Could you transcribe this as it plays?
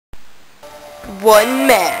One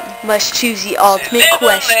man must choose the ultimate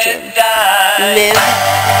question. Live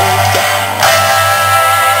or die.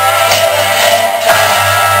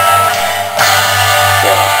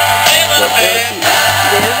 So, what will it be?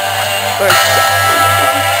 Live or die?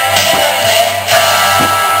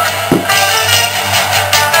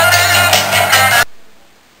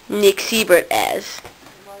 Nick Siebert as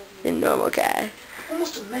the normal guy.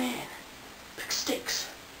 Almost a man. Big sticks.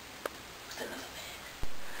 What's another man?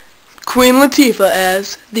 Queen Latifa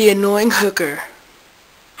as the annoying hooker.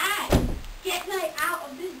 Hey, get me out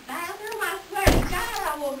of this bathroom. I swear to God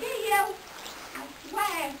I will get you. I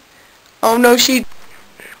swear. Oh no, she...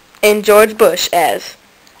 And George Bush as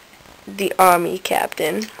the army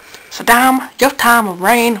captain. Saddam, your time of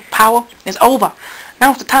reign of power is over.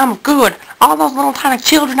 Now it's the time of good. All those little tiny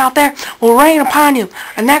children out there will reign upon you.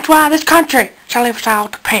 And that's why this country shall live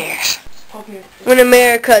out to pass. When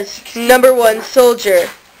America's #1 soldier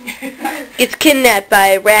gets kidnapped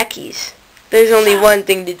by Iraqis, there's only one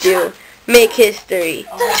thing to do. Make history.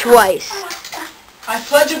 Twice. I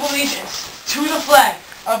pledge allegiance to the flag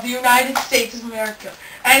of the United States of America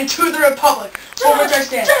and to the republic for which I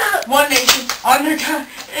stand, one nation, under God,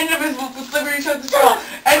 indivisible, with liberty, justice for all,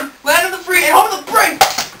 and land of the free and home of the brave.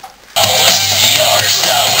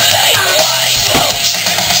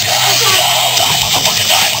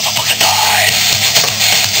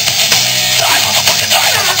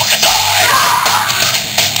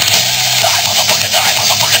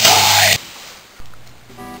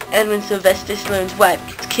 And when Sylvester Stallone's wife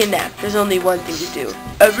gets kidnapped, there's only one thing to do.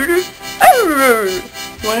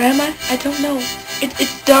 Where am I? I don't know.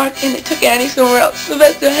 It's dark and they took Annie somewhere else.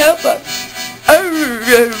 Sylvester, help us.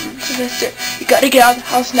 Sylvester, you gotta get out of the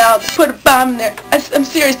house now. They put a bomb in there. I'm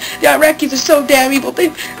serious. The Iraqis are so damn evil.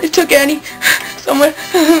 They took Annie somewhere.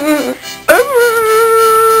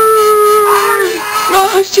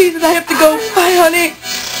 Oh, Jesus, I have to go. Bye, honey.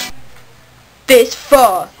 This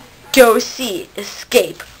fall, go see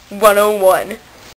Escape 101.